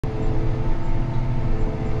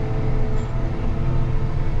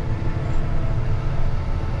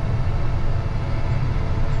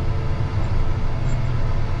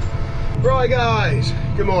Hi guys,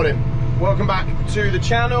 good morning. Welcome back to the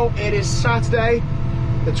channel. It is Saturday,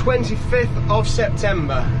 the 25th of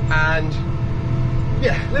September, and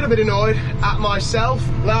yeah, a little bit annoyed at myself.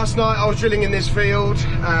 Last night I was drilling in this field.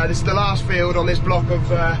 This is the last field on this block of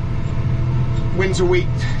winter wheat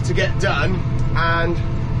to get done, and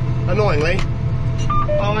annoyingly,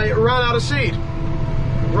 I ran out of seed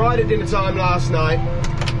right at dinner time last night,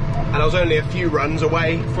 and I was only a few runs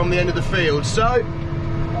away from the end of the field. So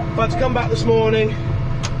I had to come back this morning,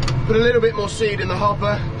 put a little bit more seed in the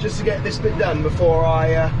hopper just to get this bit done before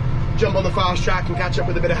I jump on the fast track and catch up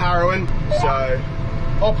with a bit of harrowing. So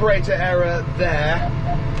operator error there.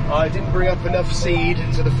 I didn't bring up enough seed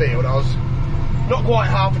to the field. I was not quite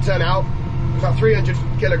half a ton out, about 300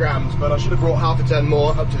 kilograms, but I should have brought half a ton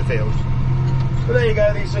more up to the field. But there you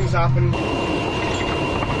go, these things happen.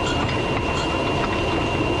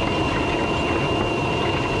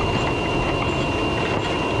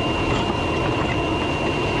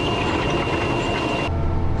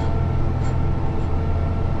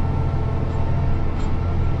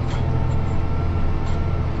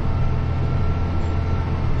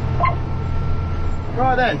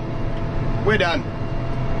 Right then, we're done.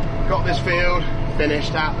 Got this field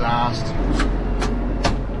finished at last.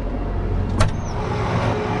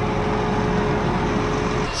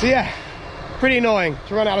 So yeah, pretty annoying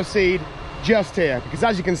to run out of seed just here, because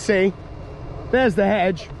as you can see, there's the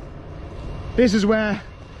hedge. This is where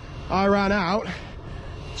I ran out.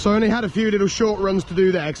 So I only had a few little short runs to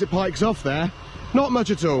do there because it pikes off there. Not much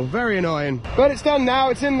at all, very annoying. But it's done now,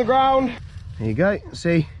 it's in the ground. There you go,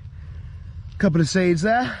 see, a couple of seeds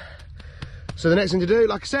there. So the next thing to do,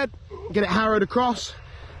 like I said, get it harrowed across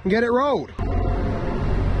and get it rolled.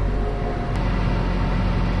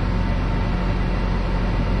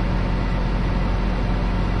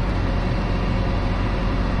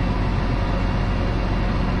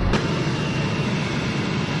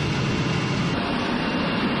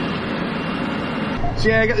 So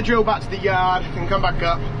yeah, get the drill back to the yard and come back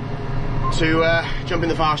up to jump in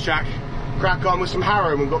the fast track, crack on with some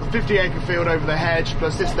harrowing. We've got the 50-acre field over the hedge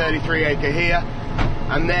plus this 33-acre here,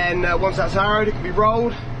 and then once that's harrowed it can be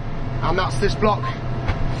rolled, and that's this block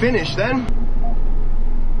finished then.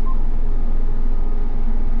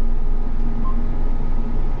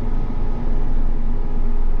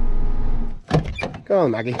 Go on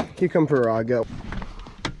Maggie, you come for a ride, girl.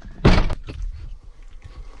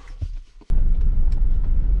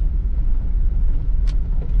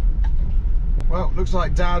 Well, looks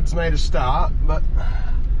like Dad's made a start, but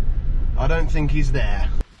I don't think he's there.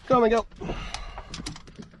 Come on, Miguel.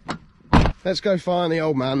 Let's go find the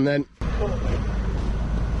old man then.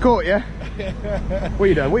 Caught you? What are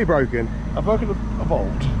you doing? What are you broken? I've broken a bolt.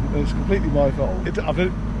 It's completely my fault. I've done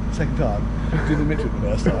it the second time. Didn't admit to it the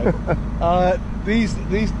first time.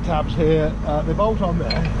 These tabs here, they bolt on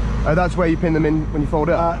there. Oh, that's where you pin them in when you fold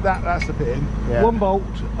up? That's the pin. Yeah. One bolt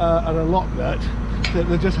and a lock nut.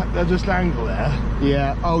 They're just angle there.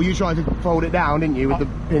 Yeah. Oh, you tried to fold it down, didn't you, with the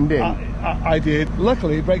pinned in? I did.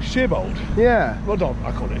 Luckily, it breaks a shear bolt. Yeah. Well, no,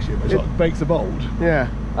 I call it a shear bolt. It breaks the bolt. Yeah.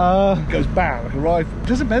 Goes bang like a rifle. It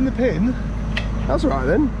doesn't bend the pin. That's all right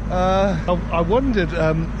then. I wondered,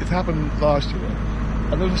 it happened last year,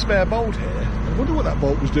 and there was a spare bolt here. I wonder what that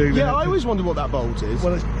bolt was doing. Yeah, I always wonder what that bolt is.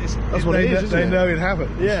 Well, that's what it is, isn't it? They know it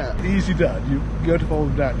happens. Yeah. Easy done. You go to fold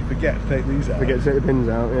them down, you forget to take these out. Forget to take the pins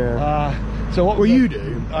out, yeah. So what? Well, you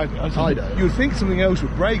do. I don't. You would think something else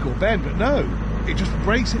would break or bend, but no. It just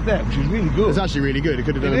breaks it there, which is really good. It's actually really good. It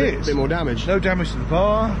could have done a bit more damage. No damage to the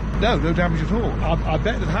bar. No damage at all. I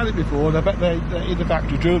bet they've had it before, and I bet they in the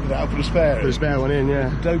factory drilled it out for the spare. Put a spare one in, yeah.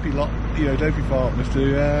 Dopey lot, dopey farmers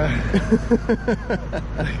to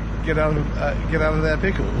get out of their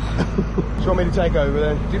pickle. Do you want me to take over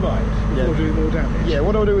then? Do you mind? Yeah. Or do more damage? Yeah.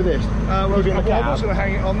 What do I do with this? I was going to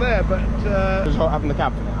hang it on there, but just having the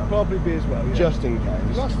cab for now. Probably be as well. Yeah. Just in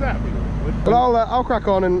case. Lost that. Well, I'll crack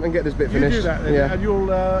on and get this bit finished. You do that then, yeah. And you'll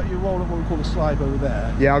roll up what we call the slide over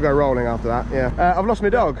there. Yeah, I'll go rolling after that, yeah. I've lost my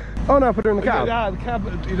dog. Oh no, I put her in the cab. Yeah, the cab,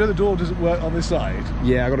 the door doesn't work on this side.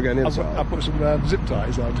 Yeah, I've got to go on the other side. I put some zip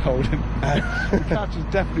ties on to hold him. The catch is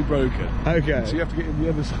definitely broken. Okay. So you have to get in the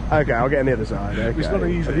other side. Okay, I'll get on the other side. Okay. It's not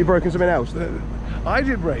easy. Have you broken something else? I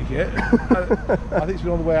did break it. I think it's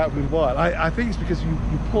been on the way out for a while. I think it's because you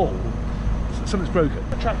pull. Something's broken.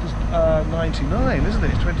 The tractor's 99, isn't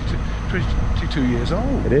it? It's 22 years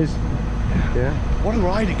old. It is. Yeah. What a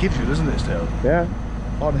ride it gives you, doesn't it, still? Yeah.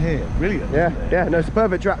 On here, brilliant. Yeah, yeah. No, it's a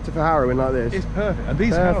perfect tractor for harrowing like this. It's perfect. And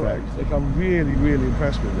these harrows, I'm really, really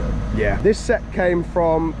impressed with them. Yeah. This set came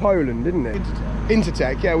from Poland, didn't it? Intertech.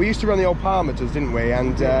 Intertech, yeah. We used to run the old Parmeters, didn't we?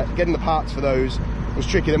 And getting the parts for those was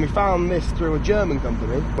tricky. Then we found this through a German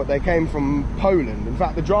company, but they came from Poland. In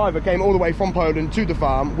fact, the driver came all the way from Poland to the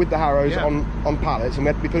farm with the harrows on pallets, and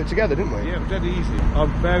we put it together, didn't we? Yeah, dead easy.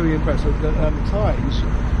 I'm very impressed with the ties.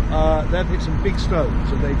 They've hit some big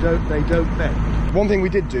stones, and they don't bend. One thing we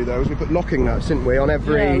did do though is we put locking nuts, didn't we, on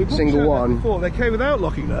every single one. Before. They came without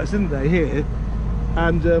locking nuts, didn't they? Here.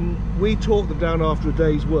 And we torqued them down after a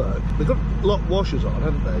day's work. They've got lock washers on,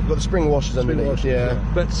 haven't they? They've got the spring washers underneath, yeah.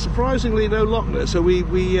 But surprisingly, no lock nuts. So we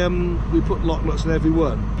put lock nuts in every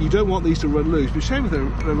one. You don't want these to run loose, but shame if they're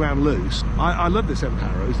around loose. I love the 7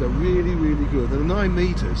 Harrows. They're really, really good. They're 9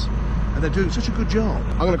 metres, and they're doing such a good job.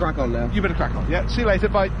 I'm going to crack on now. You better crack on. Yeah. See you later.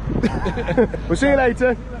 Bye. We'll see you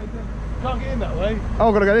later. Can't get in that way. Oh,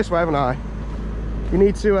 I've got to go this way, haven't I? You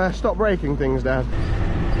need to stop breaking things, Dad.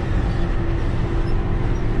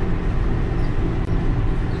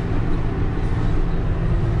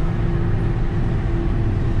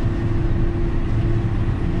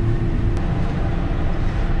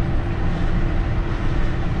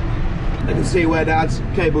 You can see where Dad's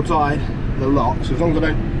cable tied the lock, so as long as I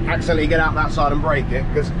don't accidentally get out that side and break it,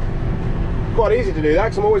 because it's quite easy to do that,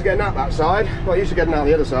 because I'm always getting out that side. Well, I used to getting out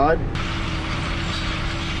the other side.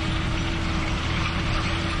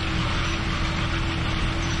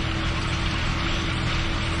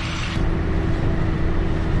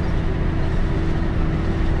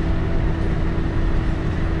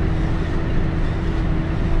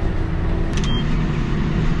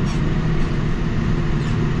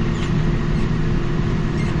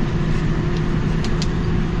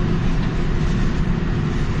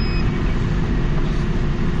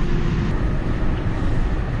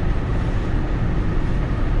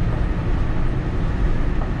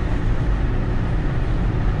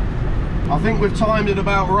 I think we've timed it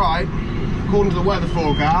about right, according to the weather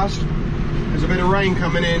forecast. There's a bit of rain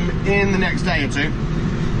coming in the next day or two.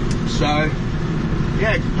 So,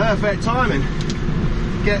 yeah, perfect timing.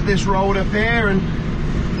 Get this rolled up here and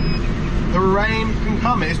the rain can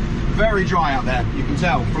come. It's very dry out there, you can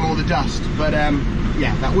tell from all the dust. But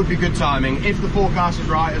yeah, that would be good timing. If the forecast is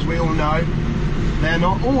right, as we all know, they're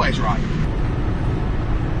not always right.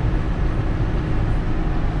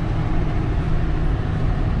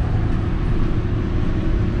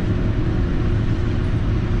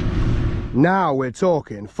 Now we're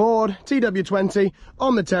talking Ford TW20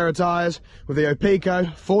 on the Terra tyres with the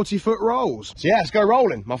Opico 40-foot rolls. So yeah, let's go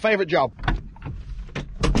rolling. My favourite job.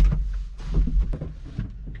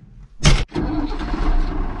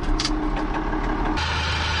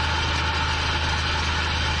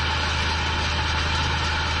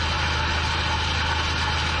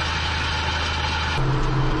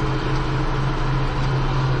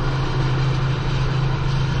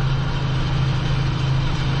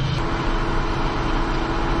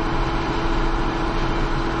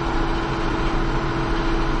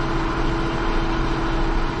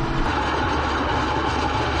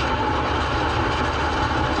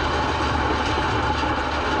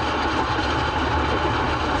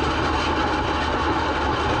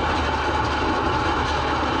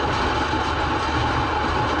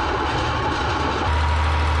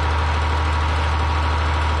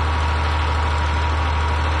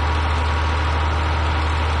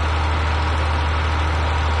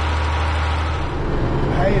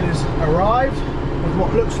 Arrived with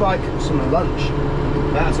what looks like some lunch.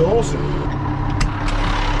 That's awesome.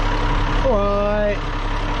 Alright.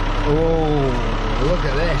 Oh, look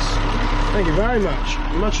at this. Thank you very much.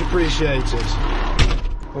 Much appreciated.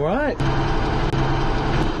 Alright.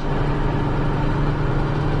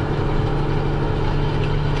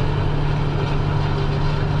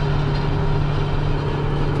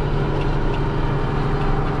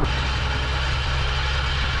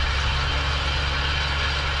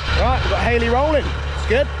 Right, we've got Hayley rolling. It's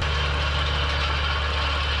good.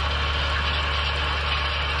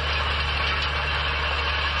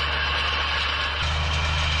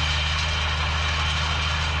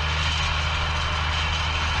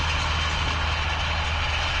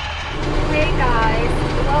 Hey guys,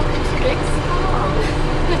 welcome to Nick's farm.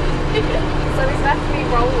 So he's left me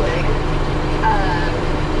rolling. I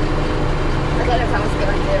don't know if that was a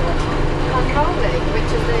good idea or not. I'm rolling,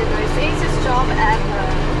 which is the most easiest job ever.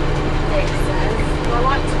 Nick says. I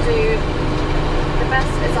like to do the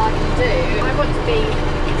best as I can do. I want to be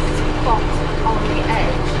spot on the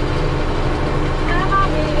edge. I'm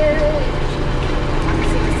on the edge. I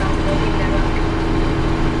can see myself moving there.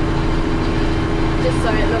 Just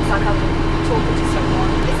so it looks like I'm talking to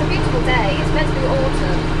someone. It's a beautiful day. It's meant to be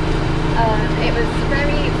autumn. It was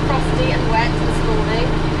very frosty and wet this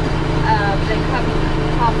morning. Then come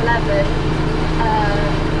 11:30.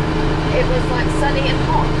 It was like sunny and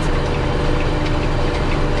hot.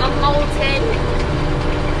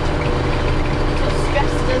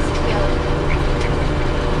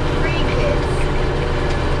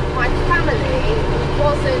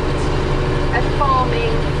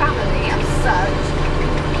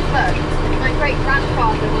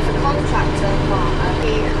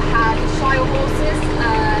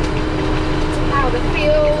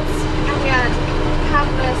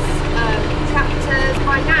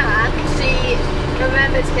 nan, she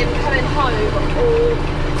remembered him coming home all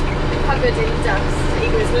covered in dust. He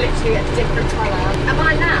was literally a different colour. And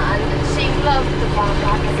my nan, she loved the farm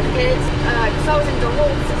life as a kid. Because I was into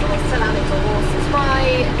horses, I was still into horses. My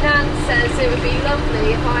nan says it would be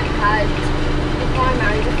lovely if I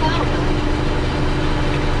married a farmer.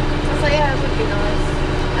 I was like, yeah, it would be nice.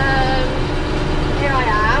 Here I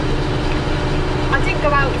am. I didn't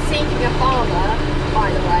go out seeking a farmer,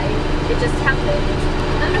 by the way. It just happened.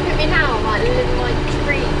 And look at me now, I'm like living my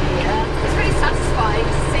dream here. It's really satisfying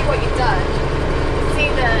to see what you've done. See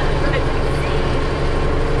the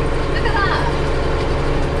look at that.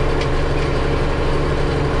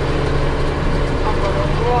 I've got a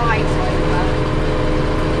right over.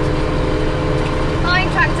 Hi,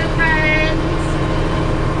 tractor friends.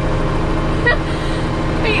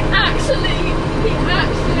 He actually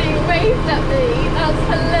waved at me. That's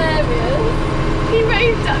hilarious. He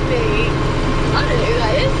waved at me. I don't know who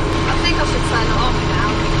that is. I think I should turn it off now.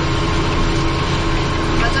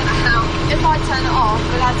 I don't know how. If I turn it off,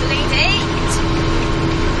 will I delete it?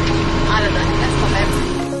 I don't know. Let's